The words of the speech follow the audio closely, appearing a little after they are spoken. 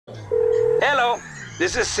Hello,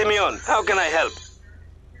 this is Simeon. How can I help?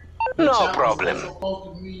 No problem.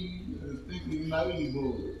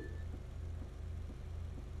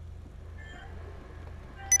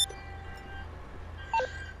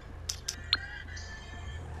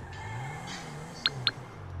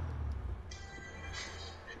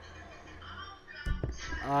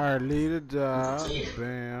 Alright, lead the job.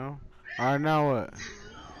 Bam. Alright, now what?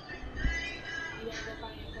 You gotta go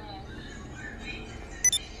find your car.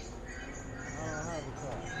 I don't have a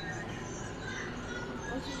car.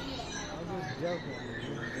 What you mean you don't have a I'm car? just joking.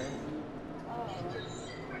 I'm just joking. Oh.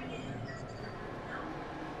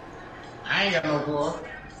 I ain't got no car.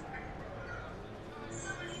 That's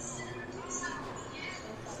a lot.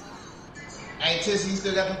 Hey, Tissy, you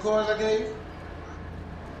still got them cars I gave you? Yeah?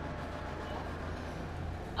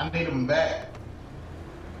 I need them back.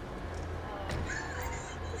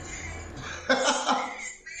 Oh.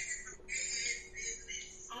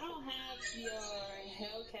 I don't have your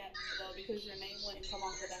Hellcat though because your name wouldn't come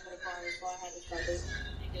off the back of the car, so I had to stop it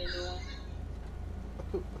and get a new one.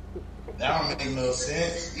 That don't make no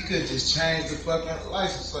sense. You could just change the fucking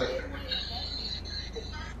license plate. It wouldn't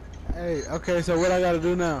let me. Hey, okay, so what I gotta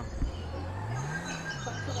do now?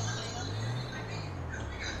 Come to the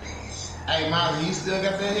arena. Hey, Miles, you still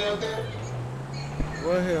got that Hellcat?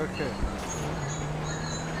 What Hellcat?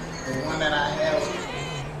 The one that I have,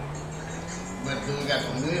 but dude got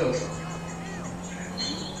the wheels.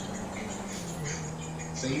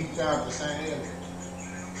 So you found the same Hellcat.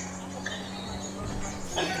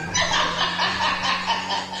 I have other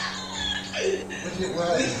cars. What it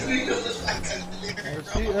was?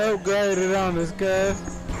 She upgraded on us, cuz.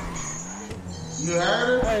 You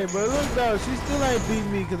heard her? Hey, but look though, she still ain't beat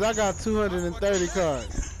me because I got 230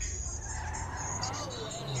 cards. Oh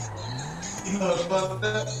well. You know what's fucked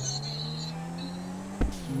up?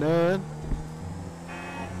 None. I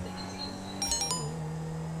have 60.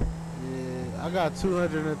 Yeah, I got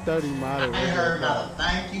 230 I modded. ain't heard not a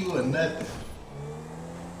thank you or nothing.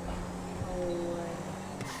 Oh.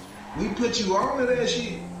 We put you on to that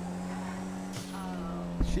shit. Oh.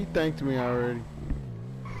 She thanked me already.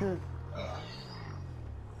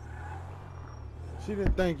 She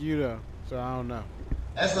didn't thank you though, so I don't know.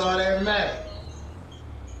 That's all that matters.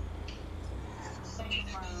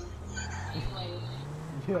 Thanks, Ron. Anyways,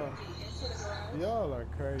 Yeah, into the garage. y'all are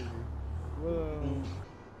crazy. Well,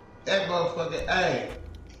 That motherfucker, hey.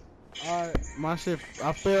 alright, my shit,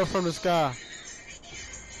 I fell from the sky.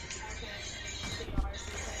 Okay, get to your RC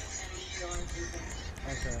paint and leave your RC paint.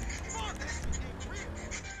 Okay.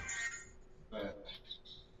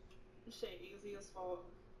 Shit, easy as fuck.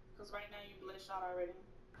 Cause right now you bloodshot already.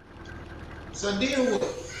 So deal with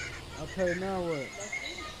it. Okay, now what? That's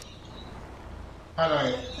it. Hold You on.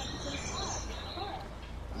 gotta take it to the spot. Get in the car.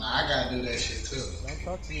 Nah, I gotta do that shit too. Don't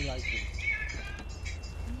talk to me like this.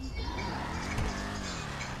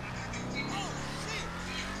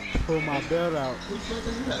 Pull my belt out. Who the fuck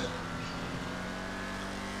is that?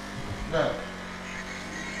 Bro.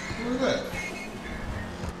 Who is that?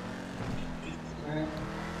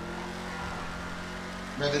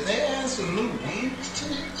 Bro, did they add some new beats to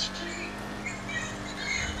this?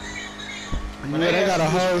 Yeah, they got a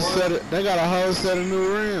whole set. They got a whole set of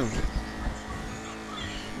new rims.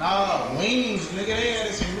 Nah, wings, nigga. They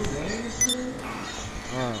added some new wings to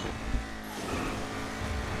it.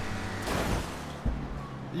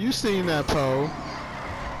 You seen that pole?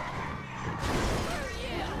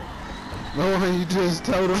 The one you just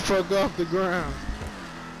tore the fuck off the ground.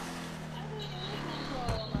 I didn't even have no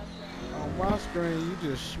pole on my screen. On my screen, you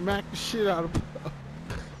just smacked the shit out of the pole.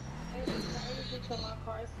 It was crazy because my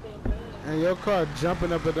car's still good. And your car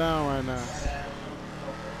jumping up and down right now.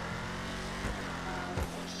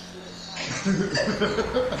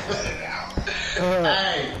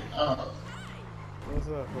 Hey, What's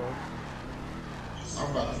up, bro? I'm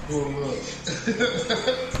about to pull up.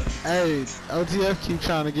 Hey, OTF keep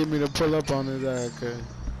trying to get me to pull up on his ass, cuz.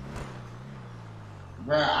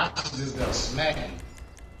 Bro, I just got smacked.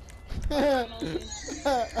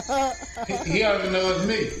 He already know it's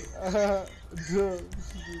me.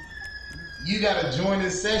 You gotta join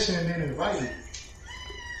this session and then invite me.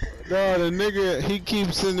 No, the nigga, he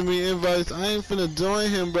keeps sending me invites. I ain't finna join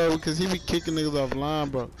him, bro, because he be kicking niggas offline,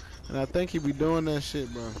 bro. And I think he be doing that shit,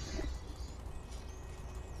 bro.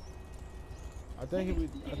 I think he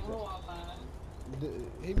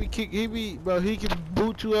be, bro, he can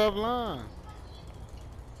boot you offline.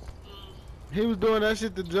 He was doing that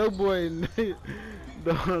shit to Joe Boy, and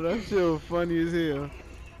dog, that shit was funny as hell.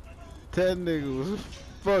 That nigga was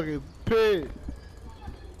fucking pissed.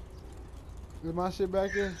 Is my shit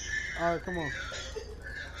back there? Alright, come on.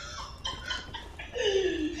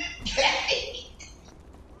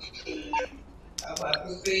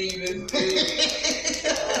 seen this dude.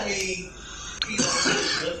 I mean, he don't look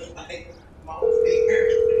just like Mama Finger.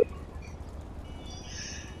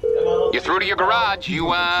 You're through to your garage.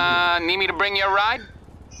 You, need me to bring you a ride?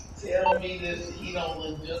 Tell me this, he don't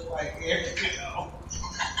look just like Eric.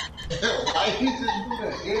 Why he just do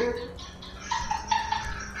that, Eric?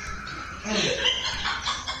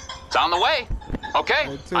 It's on the way.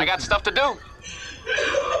 Okay, I got stuff to do.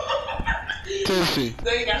 Tipsy.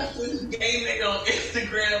 They got this gay nigga on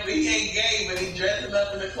Instagram, but he ain't gay, but he dressing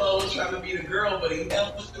up in the clothes trying to be the girl, but he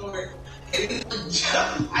held the store. And he was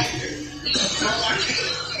just like her.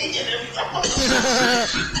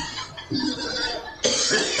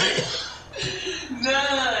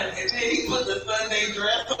 None. And then he put the Sunday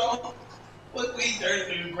dress on. What we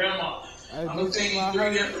Thursday with grandma? I'm gonna send you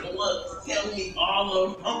 3 different looks. Tell me all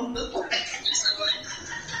of them look like.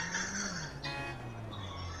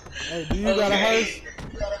 Hey, do you got a hearse?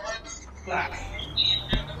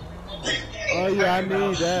 Oh yeah, I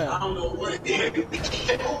need that. I don't know what it is.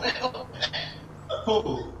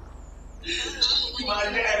 Who? My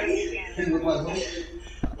daddy.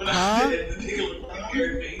 When I said the nigga looked like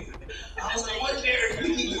Eric Mason, I was like, what Eric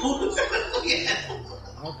Mason doing?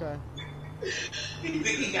 Okay. He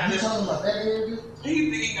think he got a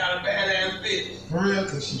badass bitch. For real?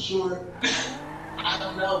 Cause she's short. I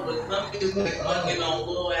don't know, but some niggas like fucking on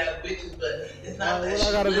little ass bitches, but it's not that what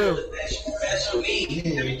I gotta do? It's that special need.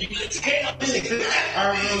 You can tell. I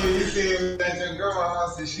remember you said that your grandma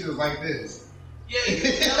house and she was like this. Yeah, you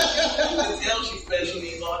can tell she's special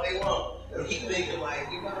needs all they want. And he thinking like,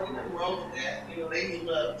 you know, nothing wrong with that. You know, they need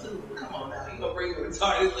love too. Come on now, you gonna bring the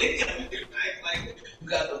retarded lady up here like you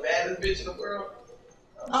got the baddest bitch in the world?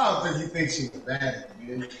 I don't think he thinks she's bad,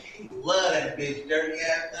 man. He love that bitch, dirty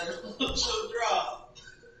ass. She'll draw.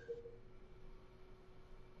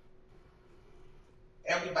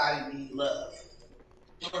 Everybody needs love.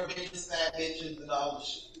 Short bitches, sad bitches, and all the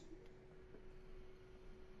shit.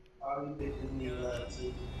 All these bitches need love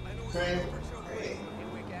too. Craig.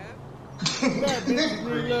 That bitch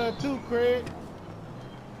need love too, Craig.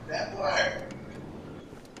 That part.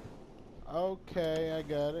 Okay, I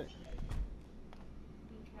got it.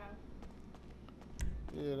 Okay.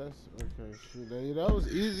 Yeah, that's okay. Shoot, that was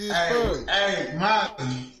easy as fuck. Hey,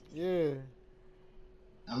 Molly. Yeah.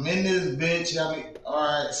 I'm in this bitch.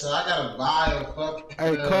 Alright, so I gotta buy a fucking.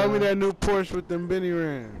 Hey, call me that new Porsche with them Benny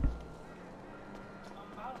rims.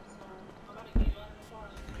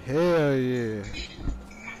 Hell yeah.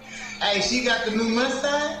 Hey, she got the new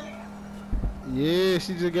Mustang? Yeah,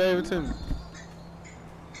 she just gave it to me.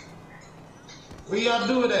 Where y'all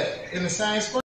do it at? In the same spot?